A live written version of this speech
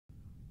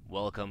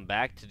Welcome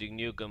back to Duke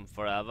Nukem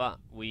Forever.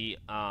 We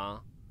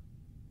are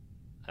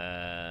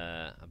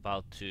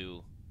about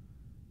to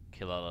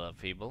kill a lot of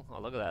people. Oh,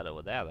 look at that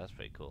over there. That's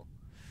pretty cool.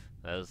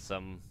 There's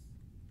some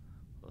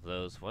of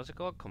those, what's it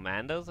called?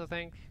 Commandos, I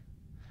think?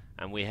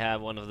 And we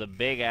have one of the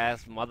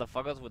big-ass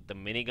motherfuckers with the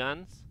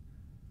miniguns.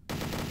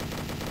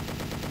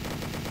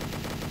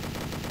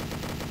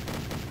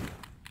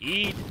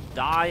 Eat,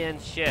 die,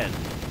 and shit.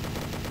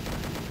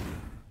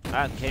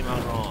 That came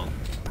out wrong.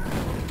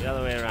 The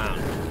other way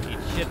around. Eat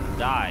shit and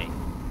die.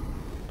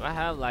 Do I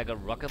have like a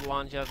rocket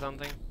launcher or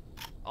something?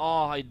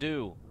 Oh, I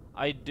do.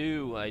 I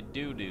do.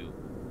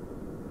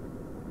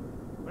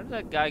 Where did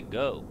that guy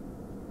go?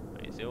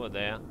 Wait, is he over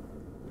there?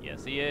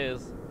 Yes, he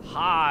is.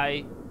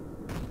 Hi!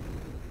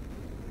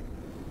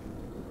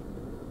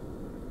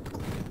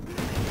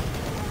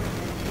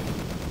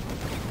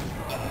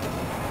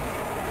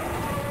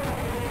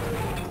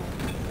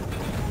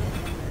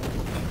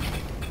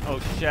 Oh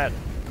shit.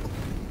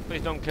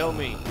 Please don't kill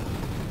me.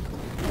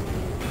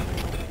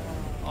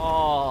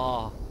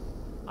 Oh,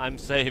 I'm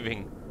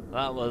saving.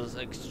 That was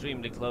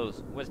extremely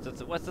close. What's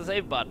the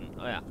save button?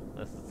 Oh yeah,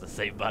 this is the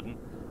save button.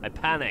 I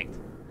panicked.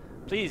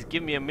 Please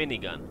give me a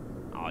minigun.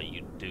 Oh,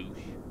 you douche.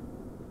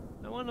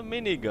 I want a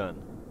minigun.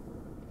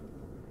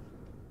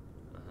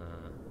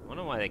 I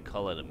wonder why they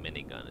call it a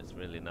minigun. It's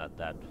really not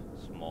that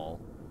small.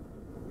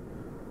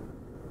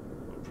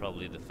 I'm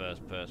probably the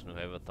first person who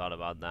ever thought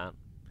about that.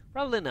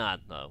 Probably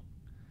not, though.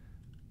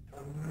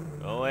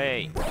 Go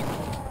away.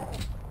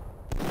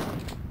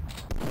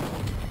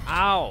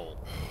 Ow!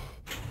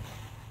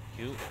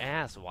 You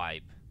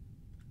asswipe.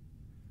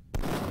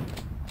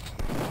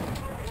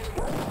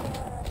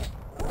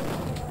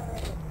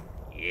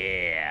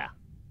 Yeah!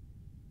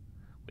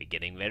 We're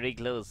getting very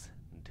close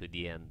to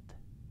the end.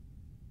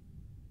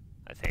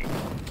 I think.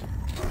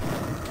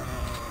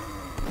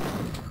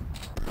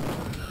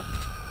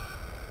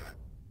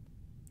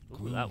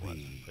 Ooh, that was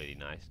pretty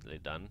nicely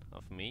done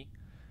of me.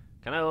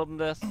 Can I open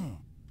this?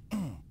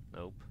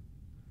 Nope.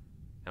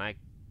 Can I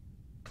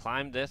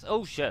climb this?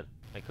 Oh shit!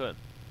 I could.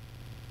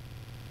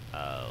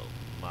 Oh,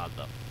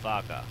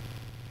 motherfucker.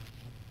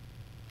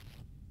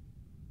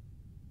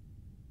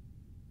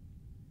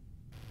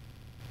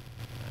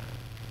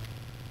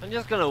 I'm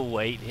just gonna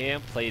wait here,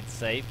 play it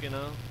safe, you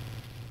know?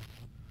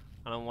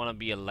 I don't want to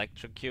be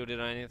electrocuted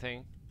or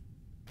anything.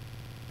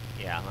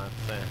 Yeah,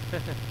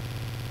 that's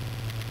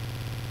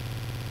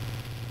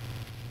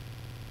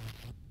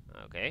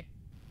okay.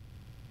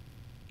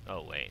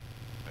 Oh wait,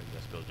 I can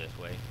just go this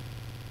way.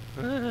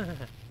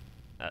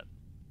 That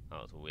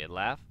was a weird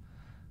laugh.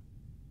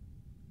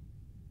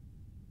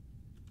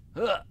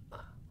 Let's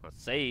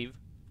save,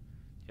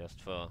 just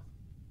for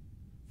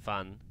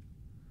fun.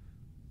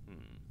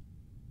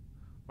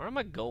 Where am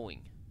I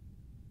going?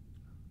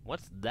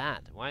 What's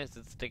that? Why is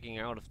it sticking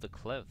out of the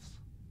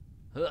cliffs?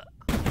 Oh!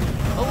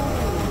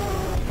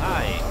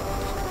 Hi!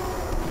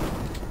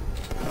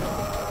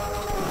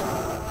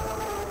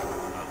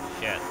 Oh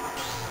shit.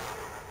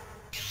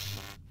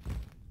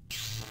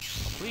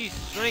 Please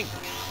shrink!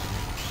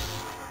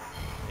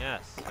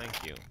 Yes,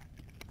 thank you.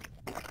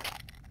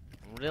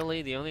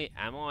 Really? The only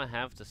ammo I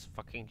have is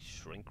fucking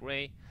shrink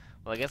ray?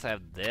 Well, I guess I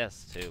have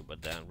this too,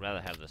 but I'd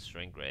rather have the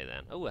shrink ray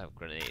then. Oh, I have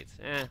grenades.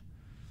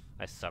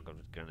 I suck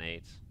with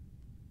grenades.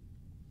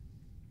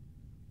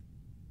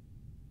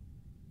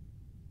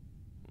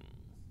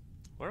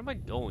 Where am I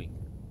going?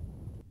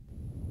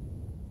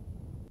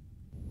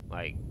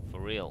 Like, for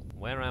real,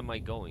 where am I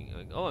going?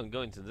 Like, oh, I'm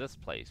going to this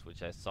place,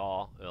 which I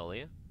saw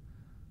earlier.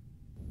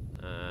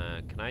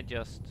 Can I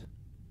just...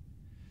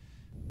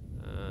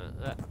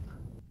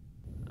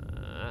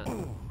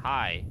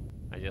 hi.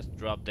 I just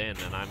dropped in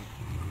and I'm...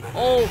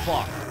 Oh,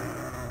 fuck!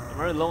 I'm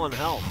very low on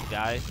health,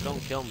 guys.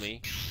 Don't kill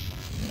me.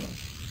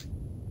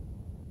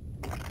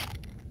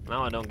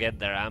 Now I don't get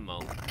their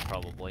ammo,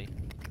 probably.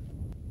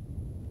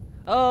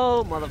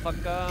 Oh,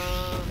 motherfucker!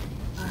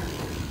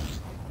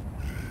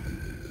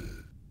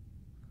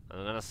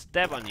 I'm gonna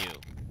step on you.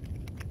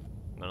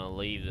 I'm gonna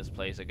leave this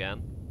place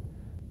again.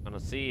 I'm gonna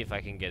see if I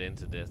can get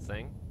into this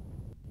thing.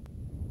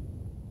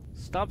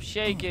 Stop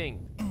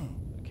shaking!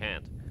 I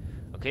can't.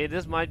 Okay,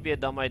 this might be a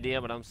dumb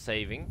idea, but I'm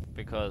saving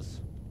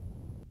because...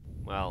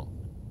 well...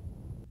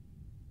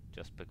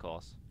 just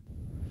because.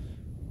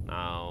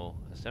 Now,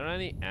 is there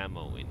any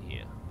ammo in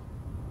here?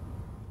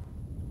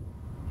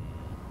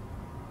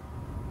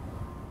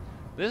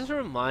 This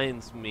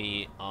reminds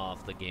me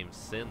of the game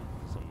Sin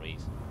for some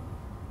reason.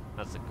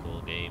 That's a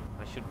cool game.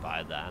 I should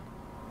buy that.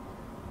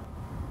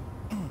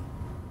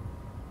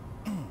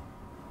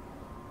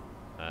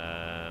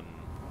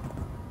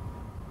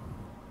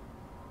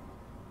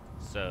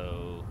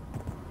 So...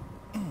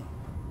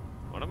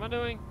 what am I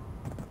doing?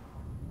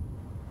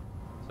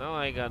 So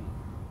I got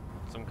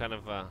some kind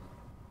of a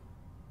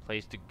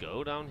place to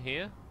go down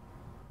here?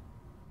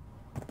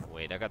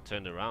 Wait, I got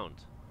turned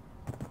around.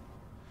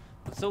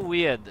 It's so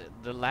weird.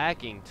 The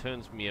lagging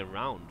turns me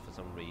around for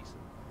some reason.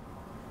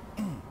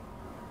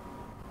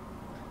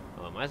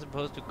 Oh, am I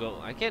supposed to go?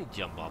 I can't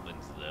jump up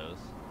into those.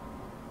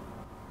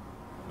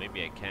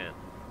 Maybe I can.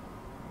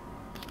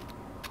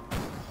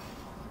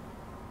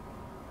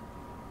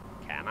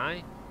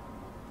 Hi.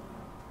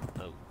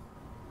 Oh.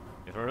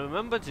 If I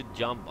remember to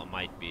jump, I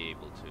might be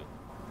able to.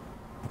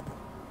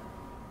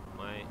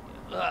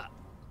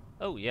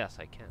 Oh, yes,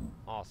 I can.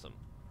 Awesome.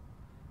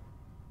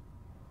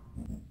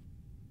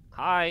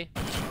 Hi.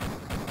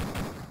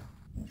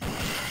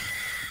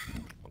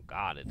 Oh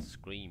god, it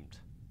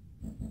screamed.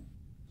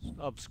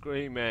 Stop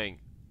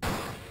screaming.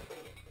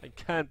 I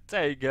can't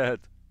take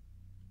it.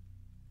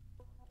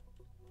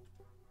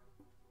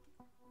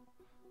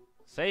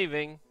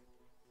 Saving.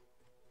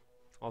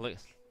 Oh,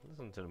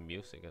 listen to the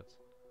music.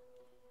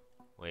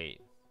 Wait.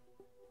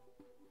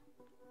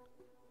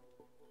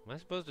 Am I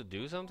supposed to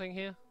do something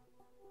here?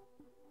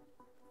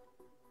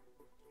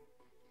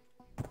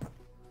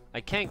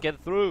 I can't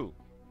get through.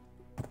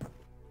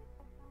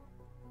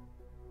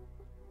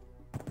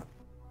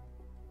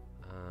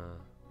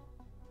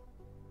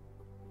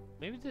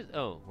 Maybe this.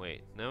 Oh,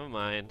 wait. Never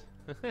mind.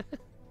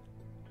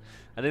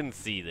 I didn't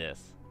see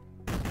this.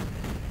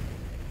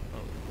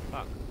 Oh,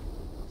 fuck.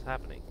 What's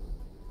happening?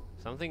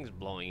 Something's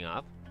blowing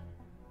up.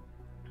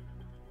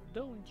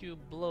 Don't you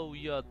blow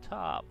your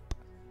top.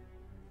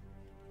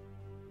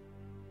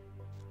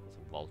 It's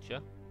a vulture.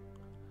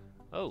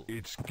 Oh.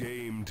 It's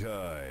game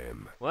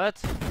time.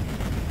 What?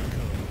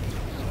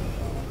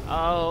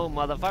 Oh,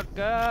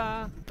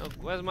 motherfucker! Oh,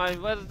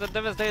 where's the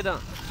Devastator?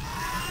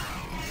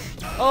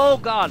 Oh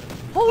god!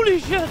 Holy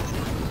shit!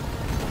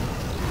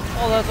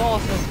 Oh, that's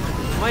awesome!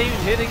 Am I even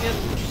hitting it?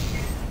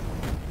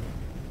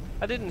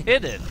 I didn't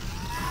hit it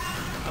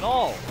at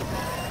all.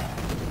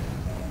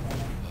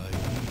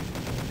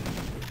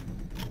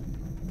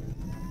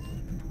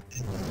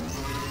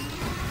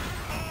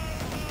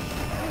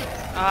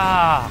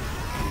 Ah!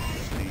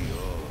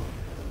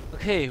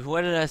 Okay,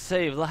 where did I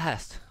save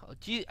last? Oh,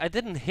 gee, I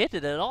didn't hit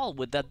it at all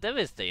with that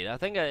Devastator. I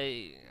think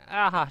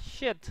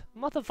shit.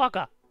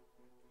 Motherfucker!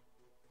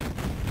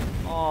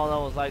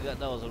 Oh,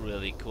 that was a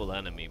really cool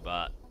enemy,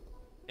 but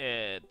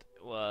it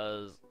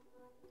was,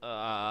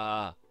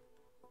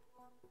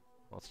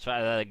 let's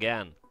try that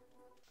again.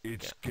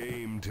 It's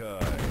game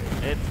time.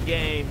 It's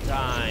game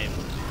time.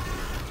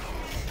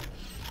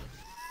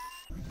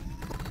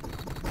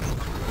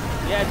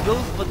 Yeah, it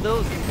goes for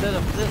those instead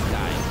of this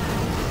guy.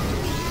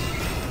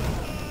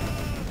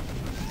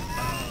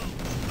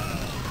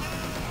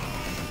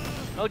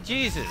 Oh,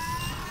 Jesus.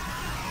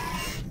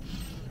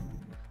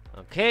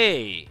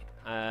 Okay.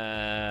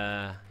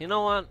 You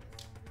know what?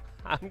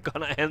 I'm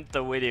gonna end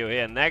the video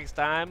here. Next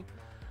time,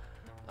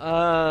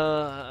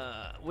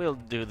 we'll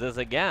do this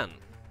again.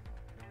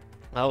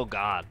 Oh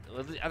God.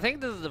 I think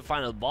this is the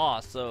final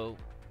boss, so...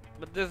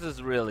 But this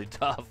is really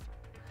tough.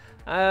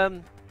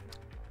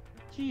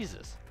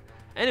 Jesus.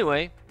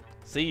 Anyway,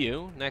 see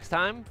you next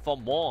time for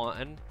more,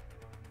 and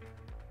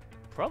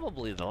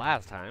probably the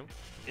last time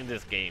in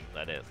this game,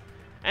 that is.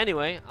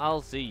 Anyway,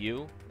 I'll see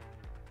you